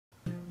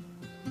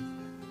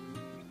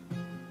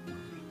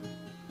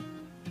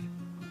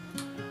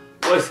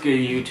What's good,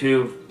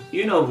 YouTube?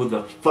 You know who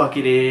the fuck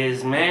it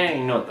is, man.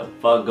 You know what the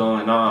fuck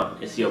going on.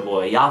 It's your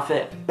boy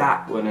Yafet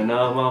back with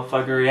another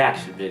motherfucking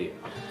reaction video.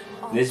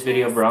 In this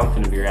video, bro, I'm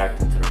gonna be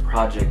reacting to the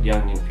Project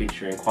Youngin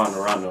featuring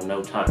Quando Rondo,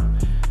 No Time.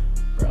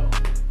 Bro.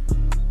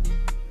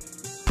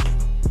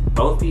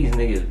 Both these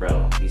niggas,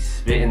 bro, he's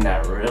spitting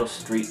that real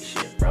street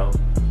shit, bro.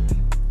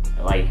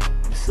 Like,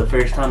 this is the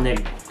first time they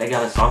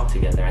got a song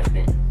together, I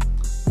think.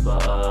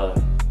 But,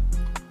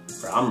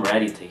 bro, I'm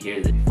ready to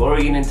hear this. Before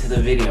we get into the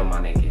video, my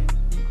nigga,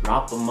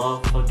 drop a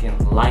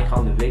motherfucking like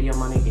on the video,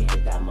 my nigga.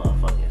 Hit that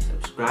motherfucking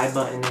subscribe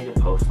button, nigga.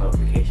 Post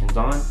notifications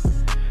on.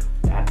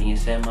 With that being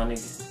said, my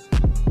nigga,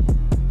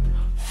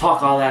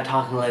 fuck all that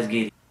talking, let's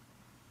get it.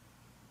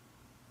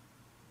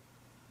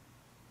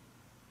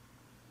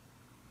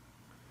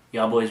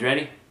 Y'all boys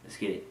ready? Let's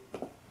get it.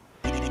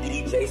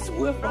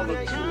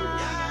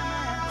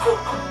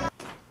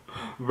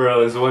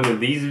 Bro, is one of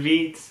these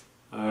beats?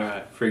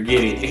 Alright,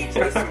 forget it.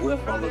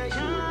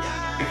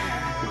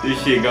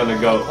 This shit gonna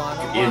go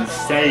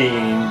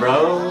insane,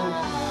 bro.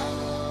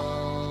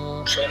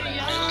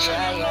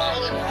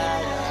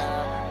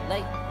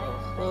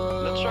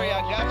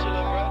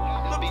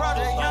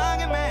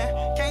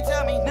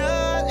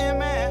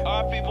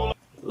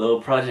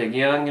 Little Project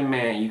Youngin,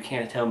 man, you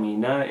can't tell me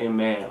nothing,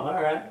 man.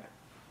 Alright.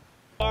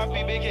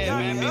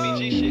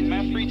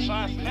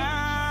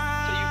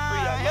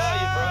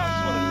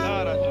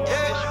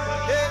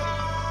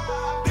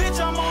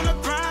 I'm on the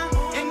grind,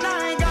 and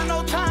I ain't got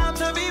no time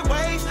to be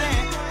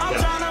wasting. I'm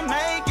tryna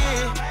make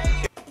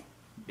it.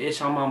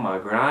 Bitch, I'm on my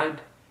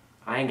grind.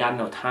 I ain't got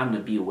no time to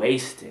be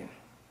wasting.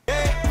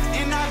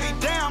 And I be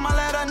damn, I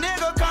let a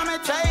nigga come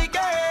and take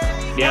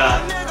it. Yeah.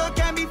 A nigga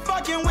can't be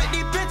fucking with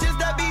these bitches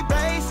that be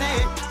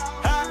basic.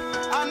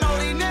 I know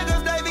these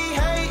niggas, they be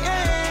hating.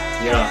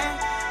 Yeah.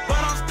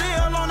 But I'm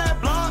still on that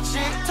blunt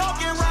shit.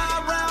 Talking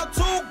round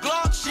 2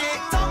 Glock shit.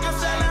 Talking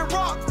selling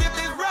rocks if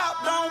this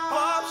rap don't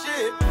pop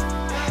shit.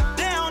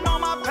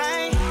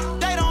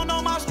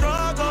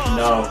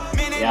 No,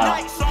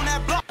 yeah.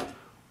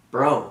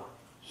 Bro,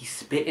 he's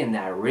spitting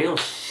that real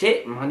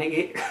shit, my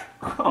nigga.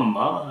 Come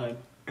on.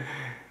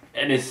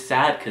 And it's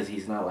sad because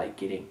he's not like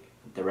getting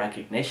the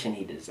recognition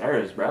he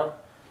deserves, bro.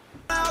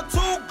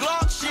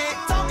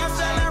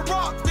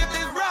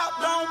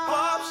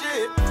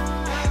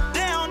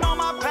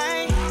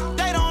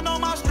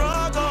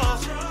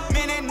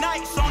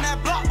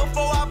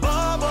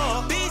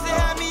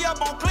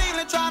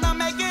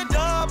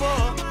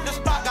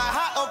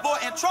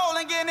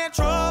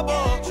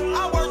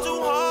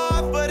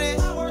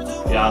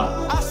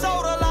 Yeah. I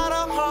sold a lot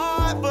of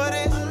hard for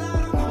this.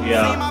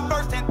 Yeah. See, my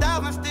first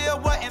 10,000 still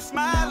wasn't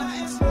smiling.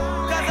 Cause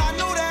I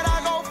knew that I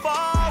go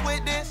far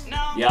with this.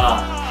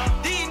 Yeah.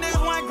 These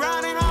niggas went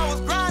grinding, I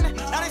was grinding.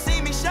 Now they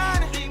see me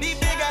shining. These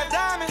big ass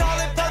diamonds, call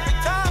it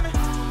perfect timing.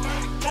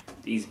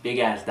 These big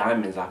ass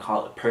diamonds, I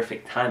call it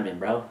perfect timing,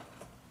 bro.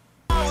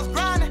 I was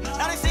grinding,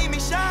 now they see me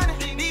shining.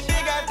 These big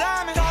ass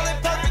diamonds, call it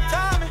perfect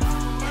timing.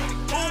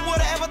 Who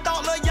would've ever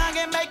thought Lil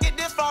Youngin make it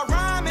this far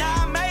rhyming?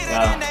 Now I made it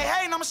and they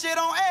hating, I'm shit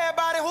on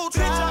everybody who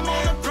tries. I'm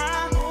on the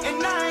grind,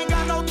 and I ain't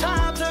got no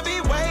time to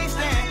be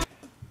wasting.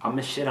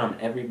 I'ma shit on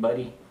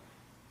everybody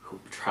who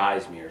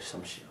tries me or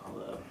some shit. Who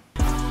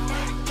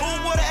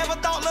would've ever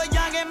thought Lil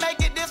Youngin make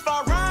it this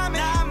far rhyming?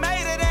 Now I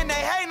made it and they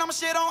hating, I'm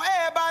shit on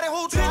everybody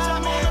who tries.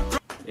 I'm on the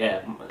grind.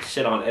 Yeah,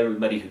 shit on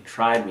everybody who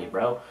tried me,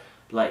 bro.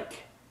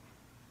 Like,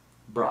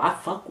 bro, I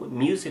fuck with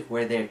music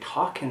where they're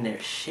talking their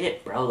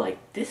shit, bro. Like,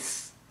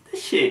 this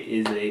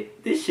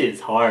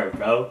shit's hard,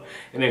 bro.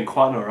 And then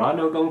Quando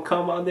Rondo gonna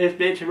come on this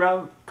bitch,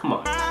 bro. Come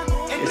on,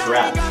 it's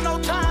rap. Got no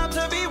time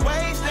to be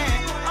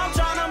wasting. I'm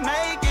tryna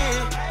make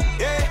it,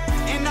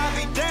 yeah. And I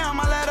be damn,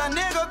 I let a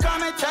nigga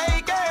come and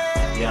take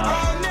it. Yeah.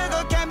 Bro,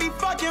 nigga can't be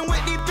fucking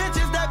with these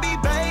bitches that be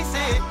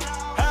basic.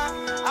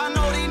 I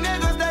know these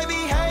niggas, they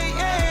be hating.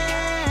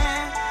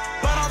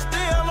 But I'm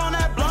still on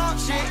that blunt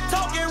shit.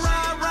 Talking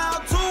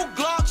round 2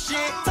 Glock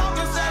shit.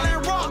 Talking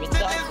selling rocks if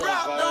this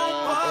rap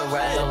don't pop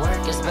shit. The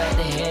work is back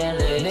to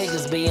handle.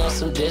 Niggas be on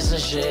some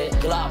distant shit.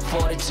 Glock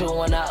 42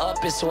 when I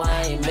up it, so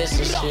I ain't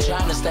missing shit.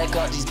 Tryna stack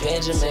up these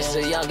Benjamins.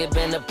 The youngin'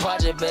 been the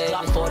project, baby.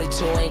 Glock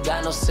 42 ain't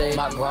got no say.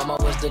 My grandma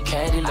was the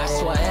candy lady. I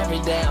swear every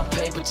day I'm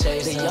paper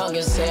chasing. The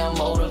youngin' say I'm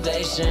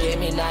motivation. Get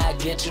me now, I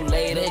get you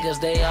later. Niggas,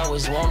 they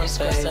always want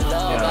space and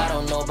love. I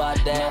don't know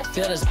about that.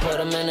 Feelings put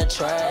them in the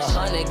trash.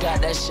 100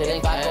 got that shit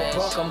in cash. If I go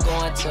broke, I'm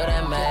going to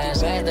that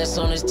mask. Bag that's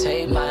on this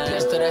tape, my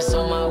pistol that's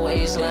on my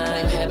waistline.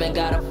 Claim heaven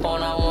got a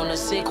phone, I wanna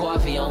see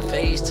coffee on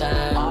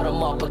FaceTime.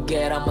 Autumn up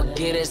again, I'ma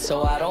get it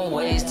so I don't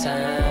waste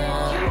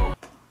time.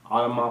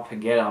 Autumn up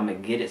again, I'ma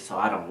get it so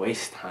I don't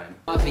waste time.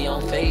 Coffee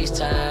on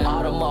FaceTime.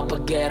 Autumn up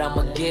again,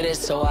 I'ma get it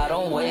so I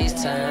don't waste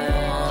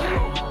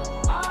time.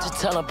 Just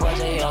tell a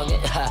Project Youngin.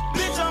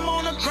 Bitch, I'm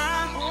on the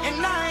grind,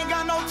 and I ain't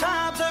got no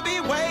time to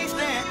be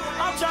wasting.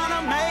 I'm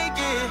tryna make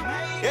it,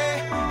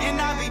 yeah. And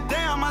I be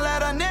damn, I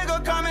let a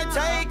nigga come and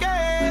take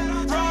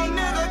it. Bro,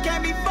 nigga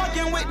can't be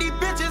fucking with these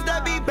bitches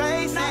that be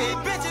basic.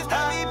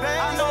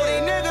 I know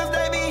these niggas,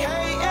 they be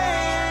hating.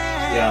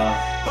 Yeah.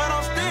 But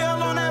I'm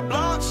still on that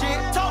blunt shit.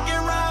 Talking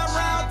round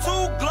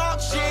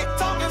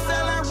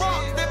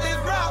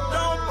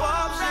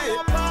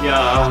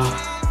Yo.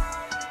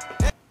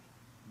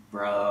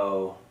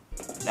 Bro.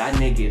 That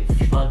nigga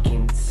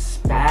fucking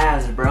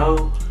spaz,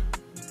 bro.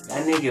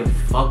 That nigga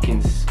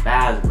fucking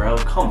spaz, bro.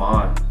 Come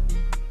on.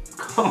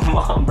 Come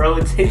on, bro.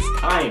 It's his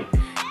time.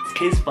 It's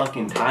his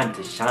fucking time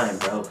to shine,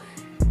 bro.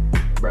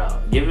 Bro,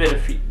 give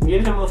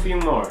him a few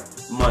more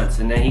months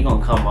and then he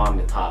gonna come on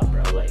the top,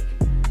 bro. Like,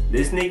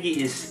 this nigga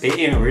is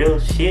spitting real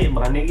shit,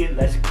 my nigga.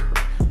 That's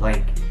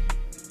like,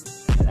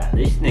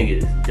 this nigga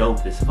is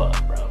dope as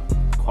fuck, bro.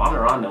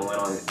 Quando Rondo went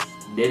on it,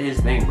 did his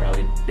thing, bro.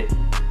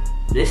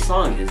 This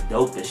song is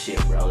dope as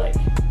shit, bro. Like,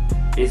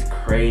 it's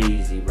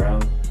crazy, bro.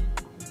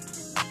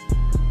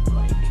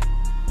 Like,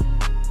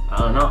 I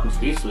don't know, I'm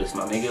speechless,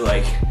 my nigga.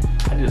 Like,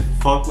 I just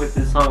fuck with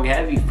this song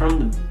heavy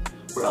from the,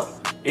 bro.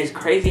 It's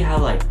crazy how,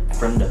 like,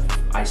 from the,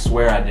 I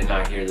swear I did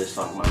not hear this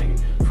song, my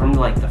nigga. From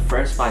like the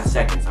first 5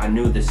 seconds, I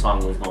knew this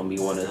song was gonna be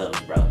one of those,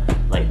 bro.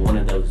 Like, one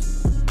of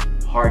those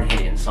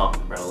hard-hitting songs,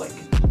 bro. Like,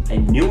 I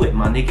knew it,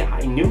 my nigga.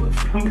 I knew it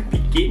from the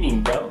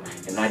beginning, bro.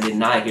 And I did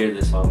not hear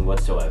this song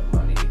whatsoever,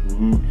 my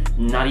nigga.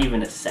 Not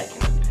even a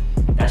second of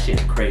it. That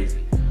shit's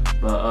crazy.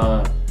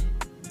 But,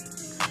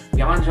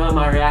 y'all enjoy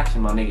my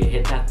reaction, my nigga.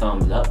 Hit that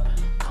thumbs up.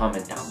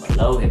 Comment down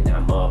below. Hit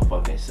that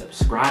motherfucking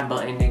subscribe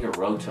button, nigga.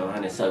 Road to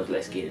 100 subs.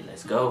 Let's get it.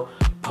 Let's go.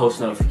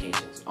 Post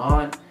notifications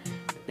on.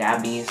 With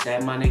that being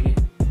said, my nigga.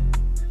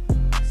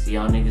 See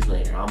y'all niggas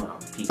later. I'm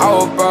out. Peace.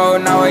 Oh, bro,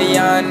 now a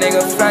young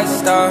nigga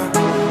flexed up.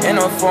 In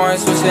a foreign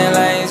switching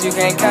lanes, you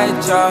can't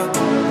catch up.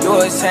 You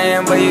was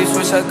saying, but you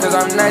switch up cause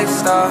I'm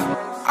next up.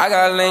 I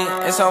got link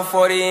and some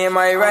 40 in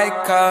my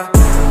red car.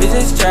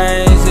 Bitches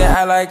change and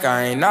act like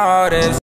I ain't all this.